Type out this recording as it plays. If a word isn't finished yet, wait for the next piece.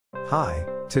Hi,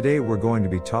 today we're going to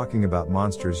be talking about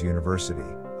Monsters University,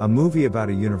 a movie about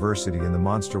a university in the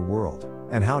monster world,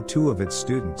 and how two of its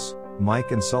students,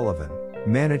 Mike and Sullivan,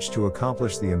 managed to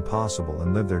accomplish the impossible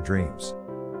and live their dreams.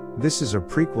 This is a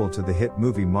prequel to the hit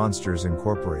movie Monsters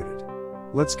Incorporated.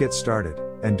 Let's get started,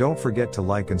 and don't forget to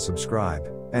like and subscribe,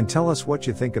 and tell us what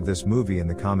you think of this movie in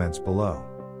the comments below.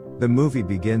 The movie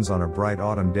begins on a bright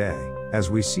autumn day, as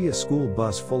we see a school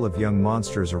bus full of young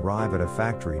monsters arrive at a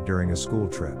factory during a school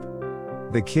trip.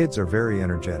 The kids are very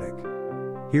energetic.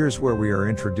 Here's where we are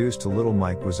introduced to little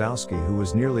Mike Wazowski, who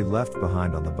was nearly left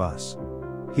behind on the bus.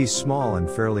 He's small and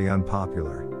fairly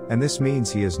unpopular, and this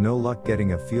means he has no luck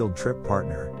getting a field trip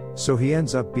partner, so he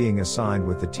ends up being assigned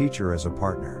with the teacher as a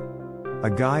partner. A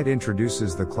guide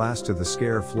introduces the class to the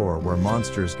scare floor where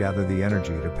monsters gather the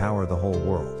energy to power the whole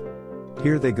world.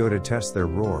 Here they go to test their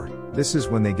roar. This is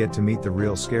when they get to meet the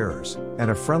real scarers, and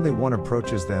a friendly one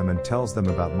approaches them and tells them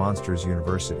about Monsters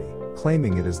University,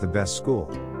 claiming it is the best school.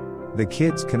 The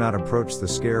kids cannot approach the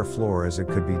scare floor as it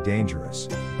could be dangerous,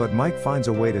 but Mike finds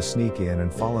a way to sneak in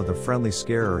and follow the friendly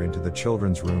scarer into the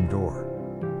children's room door.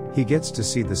 He gets to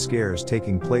see the scares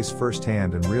taking place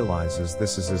firsthand and realizes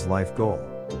this is his life goal.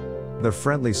 The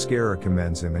friendly scarer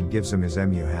commends him and gives him his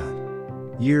MU hat.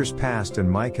 Years passed and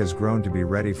Mike has grown to be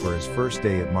ready for his first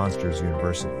day at Monsters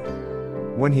University.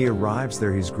 When he arrives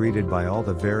there, he's greeted by all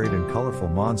the varied and colorful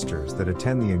monsters that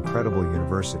attend the incredible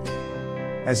university.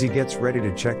 As he gets ready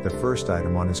to check the first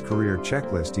item on his career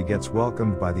checklist, he gets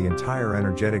welcomed by the entire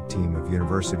energetic team of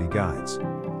university guides.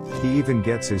 He even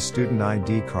gets his student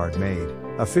ID card made,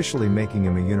 officially making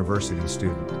him a university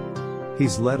student.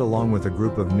 He's led along with a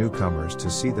group of newcomers to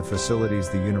see the facilities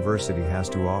the university has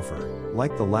to offer,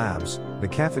 like the labs, the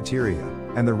cafeteria,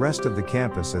 and the rest of the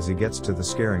campus. As he gets to the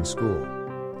scaring school,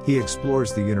 he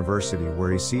explores the university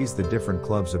where he sees the different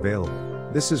clubs available.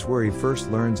 This is where he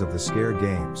first learns of the Scare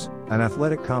Games, an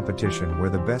athletic competition where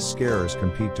the best scarers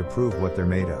compete to prove what they're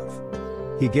made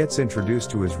of. He gets introduced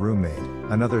to his roommate,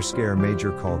 another scare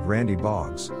major called Randy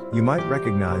Boggs. You might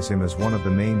recognize him as one of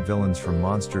the main villains from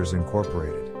Monsters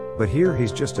Incorporated. But here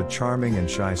he's just a charming and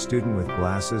shy student with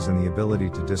glasses and the ability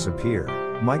to disappear.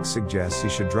 Mike suggests he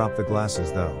should drop the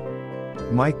glasses though.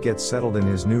 Mike gets settled in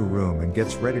his new room and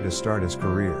gets ready to start his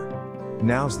career.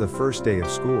 Now's the first day of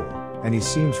school, and he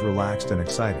seems relaxed and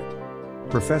excited.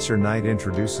 Professor Knight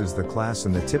introduces the class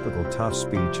in the typical tough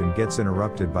speech and gets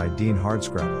interrupted by Dean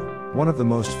Hardscrabble, one of the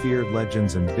most feared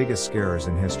legends and biggest scarers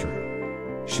in history.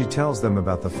 She tells them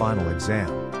about the final exam,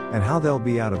 and how they'll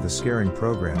be out of the scaring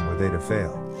program were they to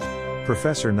fail.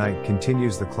 Professor Knight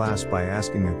continues the class by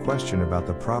asking a question about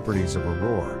the properties of a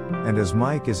roar, and as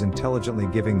Mike is intelligently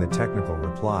giving the technical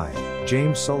reply,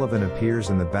 James Sullivan appears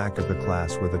in the back of the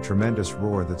class with a tremendous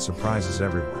roar that surprises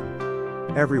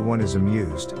everyone. Everyone is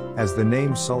amused, as the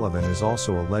name Sullivan is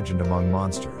also a legend among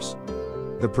monsters.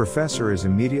 The professor is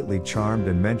immediately charmed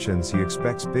and mentions he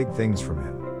expects big things from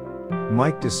him.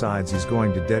 Mike decides he's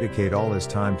going to dedicate all his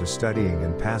time to studying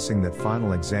and passing that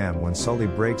final exam when Sully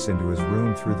breaks into his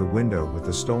room through the window with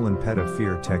the stolen pet of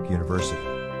Fear Tech University.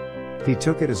 He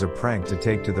took it as a prank to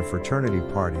take to the fraternity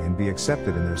party and be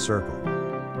accepted in their circle.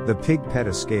 The pig pet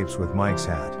escapes with Mike's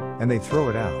hat, and they throw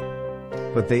it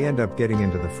out. But they end up getting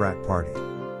into the frat party.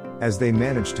 As they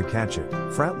manage to catch it,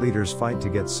 frat leaders fight to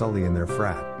get Sully in their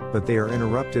frat, but they are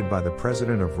interrupted by the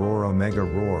president of Roar Omega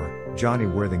Roar, Johnny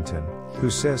Worthington, who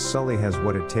says Sully has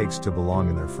what it takes to belong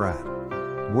in their frat.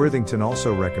 Worthington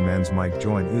also recommends Mike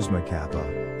join Uzma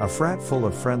Kappa, a frat full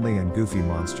of friendly and goofy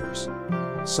monsters.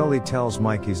 Sully tells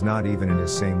Mike he's not even in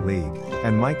his same league,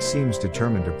 and Mike seems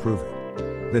determined to prove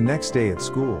it. The next day at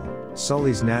school,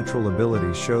 Sully's natural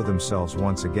abilities show themselves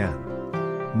once again.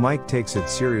 Mike takes it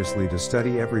seriously to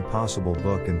study every possible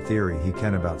book and theory he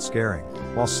can about scaring,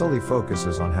 while Sully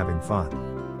focuses on having fun.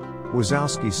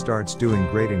 Wazowski starts doing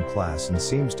great in class and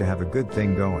seems to have a good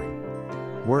thing going,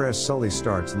 whereas Sully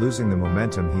starts losing the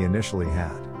momentum he initially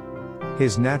had.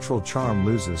 His natural charm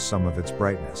loses some of its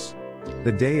brightness.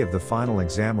 The day of the final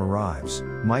exam arrives,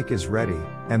 Mike is ready,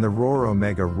 and the Roar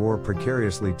Omega Roar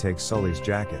precariously takes Sully's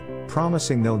jacket,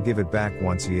 promising they'll give it back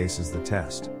once he aces the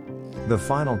test. The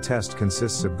final test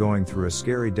consists of going through a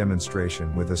scary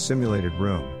demonstration with a simulated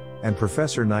room, and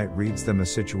Professor Knight reads them a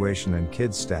situation and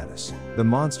kids status. The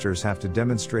monsters have to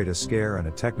demonstrate a scare and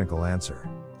a technical answer.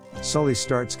 Sully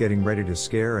starts getting ready to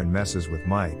scare and messes with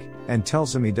Mike, and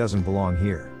tells him he doesn't belong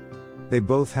here. They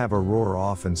both have a roar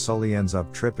off and Sully ends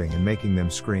up tripping and making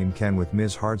them scream Ken with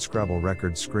Ms. Hardscrabble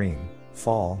records scream,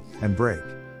 fall, and break.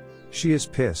 She is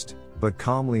pissed, but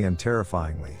calmly and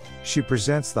terrifyingly, she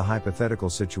presents the hypothetical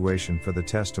situation for the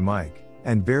test to Mike,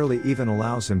 and barely even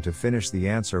allows him to finish the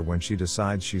answer when she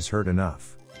decides she's heard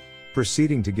enough.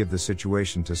 Proceeding to give the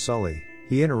situation to Sully,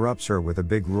 he interrupts her with a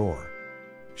big roar.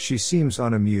 She seems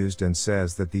unamused and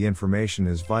says that the information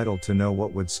is vital to know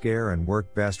what would scare and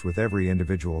work best with every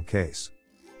individual case.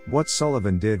 What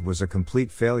Sullivan did was a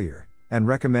complete failure, and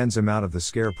recommends him out of the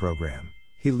scare program.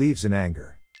 He leaves in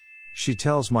anger. She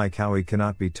tells Mike how he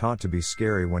cannot be taught to be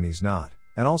scary when he's not,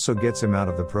 and also gets him out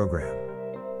of the program.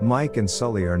 Mike and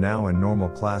Sully are now in normal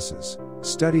classes,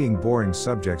 studying boring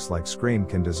subjects like Scream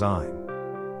can design.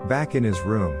 Back in his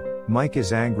room, Mike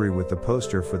is angry with the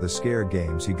poster for the scare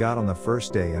games he got on the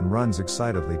first day and runs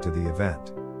excitedly to the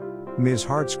event. Ms.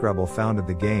 Hardscrabble founded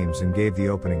the games and gave the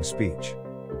opening speech.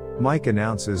 Mike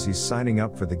announces he's signing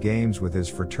up for the games with his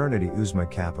fraternity Uzma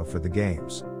Kappa for the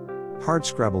games.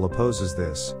 Hardscrabble opposes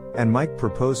this, and Mike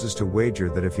proposes to wager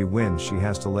that if he wins she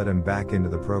has to let him back into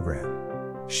the program.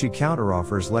 She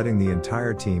counteroffers letting the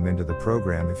entire team into the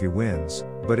program if he wins,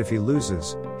 but if he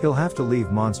loses, he'll have to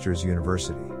leave Monsters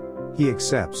University. He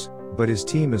accepts, but his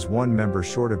team is one member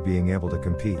short of being able to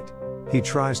compete. He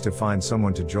tries to find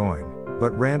someone to join,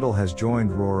 but Randall has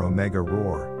joined Roar Omega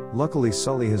Roar. Luckily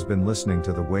Sully has been listening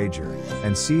to the wager,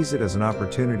 and sees it as an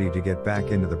opportunity to get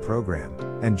back into the program,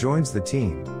 and joins the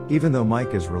team, even though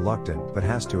Mike is reluctant but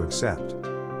has to accept.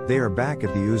 They are back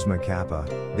at the Uzma Kappa.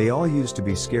 They all used to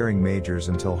be scaring majors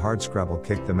until Hardscrabble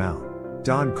kicked them out.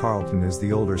 Don Carlton is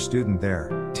the older student there.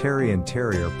 Terry and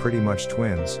Terry are pretty much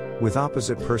twins, with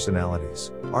opposite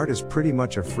personalities. Art is pretty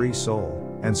much a free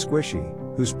soul, and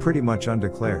Squishy, who's pretty much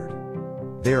undeclared.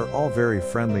 They are all very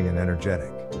friendly and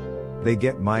energetic. They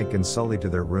get Mike and Sully to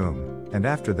their room, and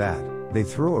after that, they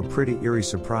throw a pretty eerie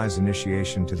surprise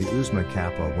initiation to the Uzma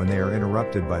Kappa when they are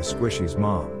interrupted by Squishy's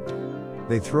mom.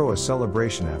 They throw a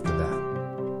celebration after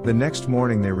that. The next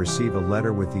morning they receive a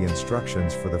letter with the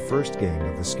instructions for the first game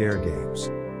of the scare games.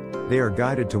 They are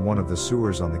guided to one of the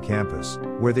sewers on the campus,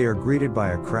 where they are greeted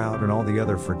by a crowd and all the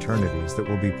other fraternities that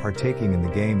will be partaking in the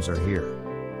games are here.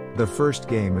 The first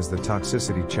game is the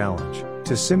Toxicity Challenge.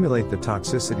 To simulate the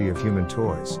toxicity of human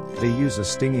toys, they use a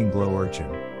stinging glow urchin,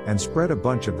 and spread a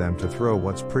bunch of them to throw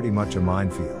what's pretty much a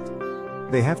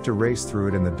minefield. They have to race through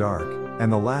it in the dark,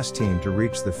 and the last team to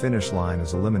reach the finish line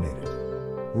is eliminated.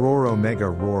 Roar Omega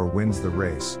Roar wins the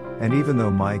race, and even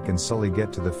though Mike and Sully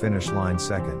get to the finish line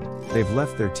second, they've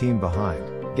left their team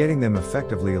behind, getting them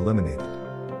effectively eliminated.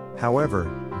 However,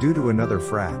 due to another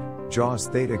frat, Jaws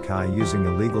Theta Chi using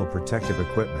illegal protective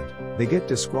equipment, they get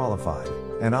disqualified,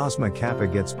 and Ozma Kappa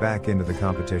gets back into the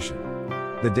competition.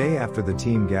 The day after the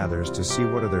team gathers to see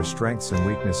what are their strengths and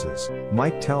weaknesses,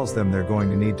 Mike tells them they're going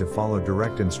to need to follow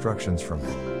direct instructions from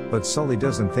him. But Sully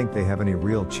doesn't think they have any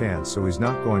real chance, so he's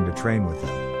not going to train with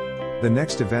them. The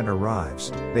next event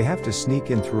arrives. They have to sneak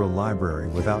in through a library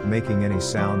without making any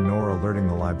sound nor alerting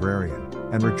the librarian,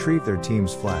 and retrieve their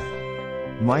team's flag.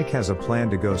 Mike has a plan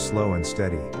to go slow and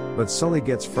steady, but Sully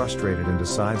gets frustrated and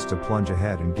decides to plunge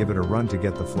ahead and give it a run to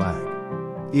get the flag.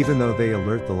 Even though they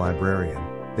alert the librarian,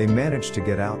 they manage to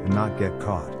get out and not get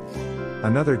caught.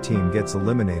 Another team gets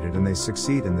eliminated and they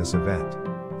succeed in this event.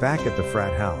 Back at the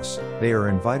frat house, they are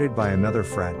invited by another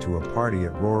frat to a party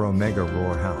at Roar Omega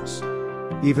Roar House.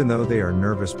 Even though they are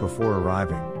nervous before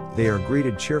arriving, they are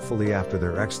greeted cheerfully after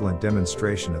their excellent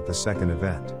demonstration at the second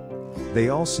event. They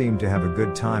all seem to have a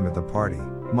good time at the party.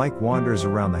 Mike wanders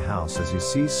around the house as he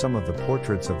sees some of the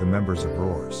portraits of the members of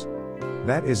Roars.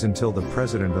 That is until the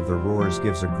president of the Roars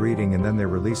gives a greeting, and then they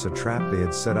release a trap they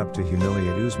had set up to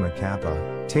humiliate Uzma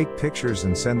Kappa, take pictures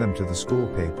and send them to the school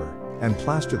paper, and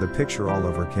plaster the picture all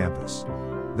over campus.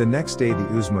 The next day the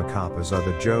Uzma Kappas are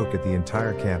the joke at the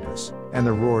entire campus, and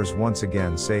the Roars once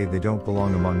again say they don't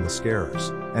belong among the scarers,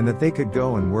 and that they could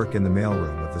go and work in the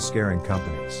mailroom of the scaring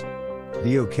companies.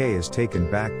 The OK is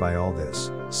taken back by all this.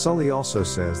 Sully also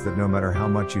says that no matter how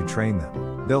much you train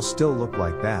them, they'll still look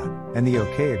like that, and the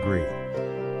OK agree.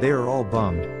 They are all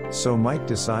bummed, so Mike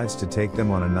decides to take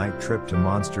them on a night trip to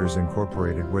Monsters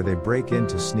Incorporated, where they break in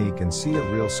to sneak and see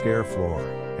a real scare floor,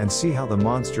 and see how the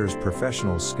Monsters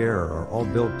professional scarer are all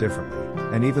built differently,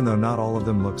 and even though not all of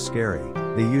them look scary,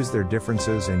 they use their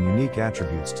differences and unique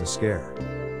attributes to scare.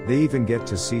 They even get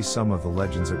to see some of the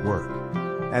legends at work.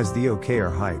 As the OK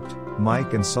are hyped,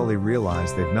 Mike and Sully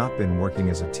realize they've not been working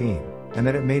as a team, and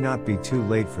that it may not be too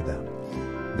late for them.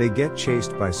 They get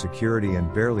chased by security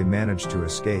and barely manage to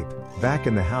escape. Back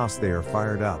in the house they are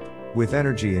fired up, with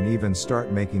energy, and even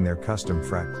start making their custom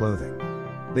frat clothing.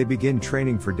 They begin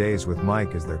training for days with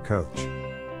Mike as their coach.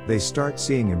 They start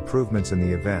seeing improvements in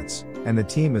the events, and the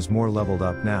team is more leveled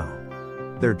up now.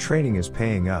 Their training is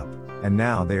paying up, and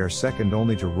now they are second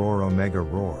only to Roar Omega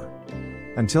Roar.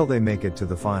 Until they make it to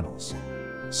the finals.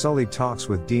 Sully talks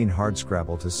with Dean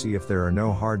Hardscrabble to see if there are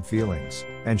no hard feelings,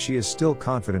 and she is still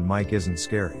confident Mike isn't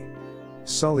scary.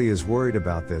 Sully is worried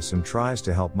about this and tries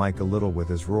to help Mike a little with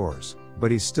his roars,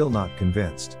 but he's still not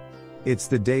convinced. It's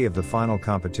the day of the final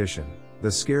competition,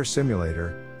 the scare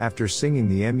simulator. After singing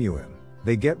the MUM,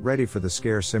 they get ready for the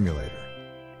scare simulator.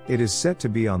 It is set to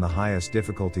be on the highest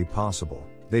difficulty possible.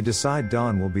 They decide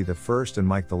Don will be the first and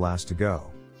Mike the last to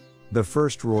go. The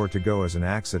first roar to go is an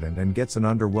accident and gets an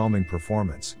underwhelming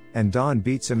performance, and Don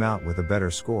beats him out with a better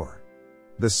score.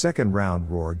 The second round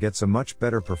roar gets a much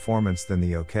better performance than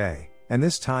the OK, and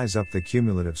this ties up the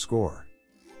cumulative score.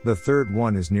 The third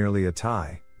one is nearly a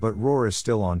tie, but roar is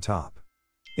still on top.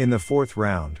 In the fourth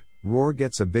round, roar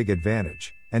gets a big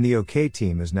advantage, and the OK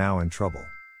team is now in trouble.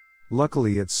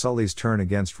 Luckily it's Sully's turn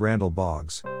against Randall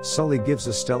Boggs. Sully gives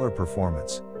a stellar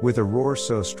performance, with a roar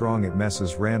so strong it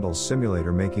messes Randall's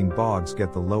simulator, making Boggs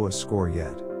get the lowest score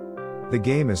yet. The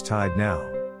game is tied now.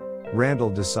 Randall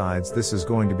decides this is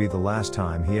going to be the last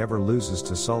time he ever loses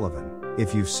to Sullivan.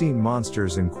 If you've seen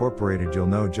Monsters Incorporated, you'll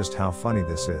know just how funny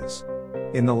this is.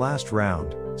 In the last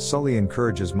round, Sully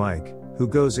encourages Mike, who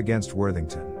goes against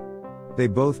Worthington. They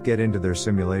both get into their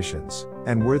simulations,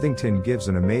 and Worthington gives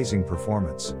an amazing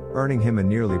performance, earning him a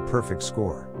nearly perfect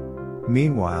score.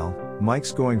 Meanwhile,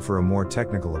 Mike's going for a more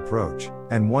technical approach,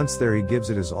 and once there he gives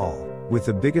it his all. With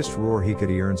the biggest roar he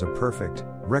earns a perfect,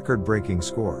 record-breaking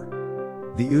score.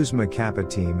 The Uzma Kappa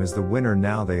team is the winner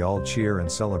now. They all cheer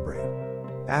and celebrate.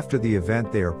 After the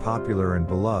event they are popular and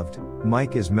beloved.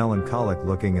 Mike is melancholic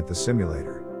looking at the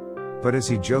simulator. But as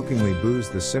he jokingly boos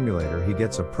the simulator, he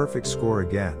gets a perfect score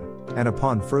again. And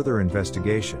upon further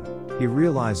investigation, he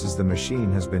realizes the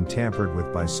machine has been tampered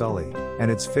with by Sully, and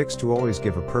it's fixed to always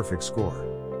give a perfect score.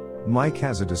 Mike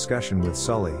has a discussion with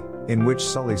Sully, in which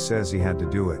Sully says he had to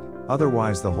do it,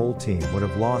 otherwise the whole team would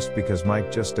have lost because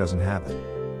Mike just doesn't have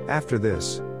it. After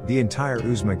this, the entire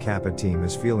Uzma Kappa team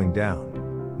is feeling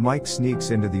down. Mike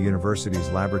sneaks into the university's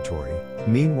laboratory.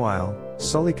 Meanwhile,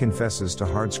 Sully confesses to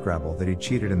Hardscrabble that he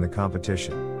cheated in the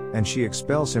competition, and she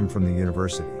expels him from the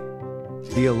university.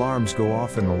 The alarms go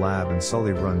off in the lab and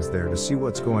Sully runs there to see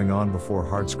what's going on before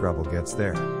Hardscrabble gets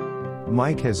there.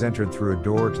 Mike has entered through a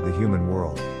door to the human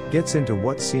world, gets into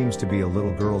what seems to be a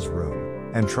little girl's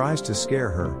room, and tries to scare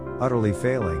her, utterly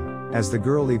failing, as the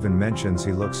girl even mentions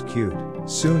he looks cute.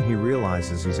 Soon he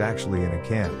realizes he's actually in a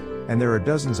camp, and there are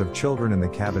dozens of children in the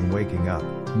cabin waking up.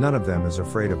 None of them is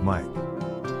afraid of Mike.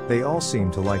 They all seem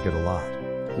to like it a lot.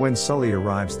 When Sully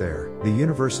arrives there, the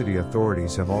university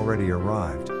authorities have already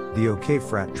arrived. The OK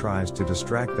frat tries to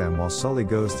distract them while Sully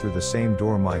goes through the same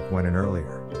door Mike went in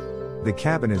earlier. The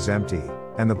cabin is empty,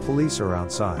 and the police are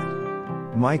outside.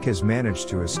 Mike has managed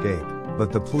to escape,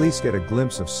 but the police get a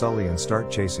glimpse of Sully and start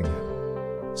chasing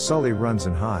him. Sully runs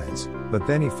and hides, but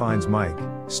then he finds Mike,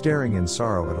 staring in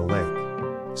sorrow at a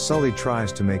lake. Sully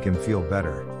tries to make him feel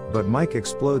better, but Mike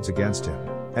explodes against him,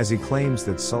 as he claims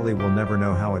that Sully will never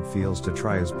know how it feels to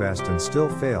try his best and still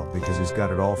fail because he's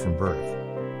got it all from birth.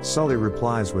 Sully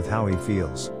replies with how he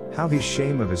feels, how he's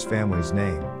ashamed of his family's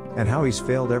name, and how he's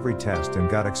failed every test and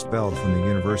got expelled from the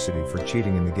university for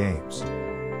cheating in the games.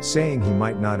 Saying he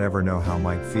might not ever know how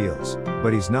Mike feels,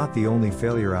 but he's not the only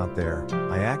failure out there.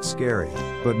 I act scary,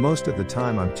 but most of the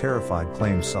time I'm terrified,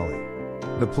 claims Sully.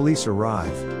 The police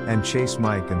arrive, and chase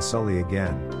Mike and Sully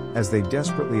again. As they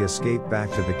desperately escape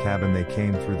back to the cabin they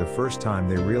came through the first time,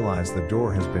 they realize the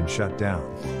door has been shut down.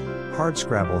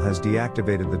 Hardscrabble has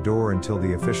deactivated the door until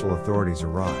the official authorities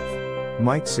arrive.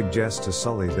 Mike suggests to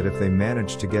Sully that if they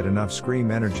manage to get enough scream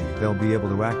energy, they'll be able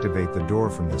to activate the door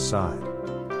from this side.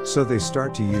 So they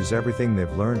start to use everything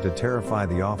they've learned to terrify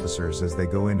the officers as they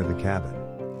go into the cabin.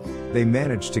 They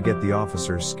manage to get the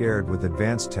officers scared with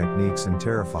advanced techniques and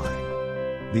terrifying.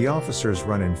 The officers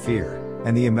run in fear,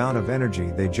 and the amount of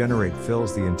energy they generate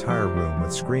fills the entire room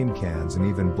with scream cans and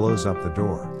even blows up the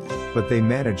door. But they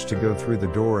manage to go through the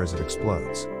door as it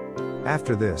explodes.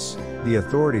 After this, the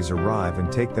authorities arrive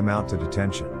and take them out to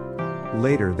detention.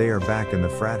 Later they are back in the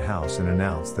frat house and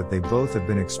announce that they both have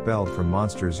been expelled from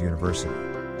Monsters University.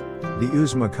 The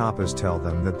Uzma Kappas tell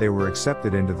them that they were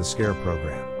accepted into the scare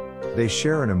program. They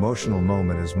share an emotional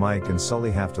moment as Mike and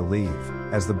Sully have to leave.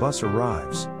 As the bus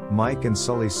arrives, Mike and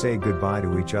Sully say goodbye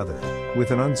to each other,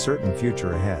 with an uncertain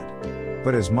future ahead.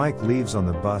 But as Mike leaves on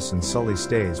the bus and Sully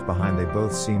stays behind, they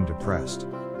both seem depressed.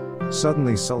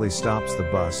 Suddenly Sully stops the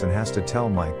bus and has to tell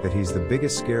Mike that he's the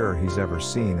biggest scarer he's ever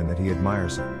seen and that he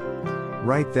admires him.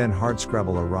 Right then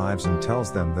Hardscrabble arrives and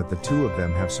tells them that the two of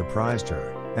them have surprised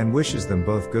her, and wishes them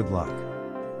both good luck.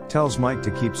 Tells Mike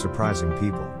to keep surprising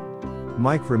people.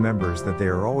 Mike remembers that they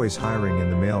are always hiring in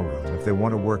the mailroom if they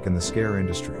want to work in the scare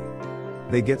industry.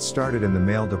 They get started in the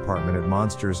mail department at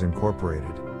Monsters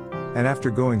Incorporated. And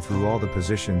after going through all the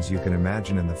positions you can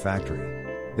imagine in the factory,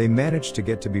 They manage to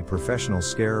get to be professional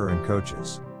scarer and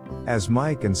coaches. As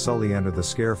Mike and Sully enter the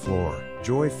scare floor,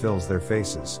 joy fills their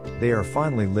faces. They are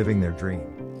finally living their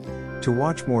dream. To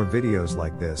watch more videos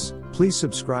like this, please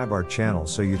subscribe our channel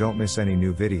so you don't miss any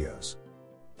new videos.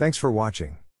 Thanks for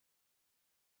watching.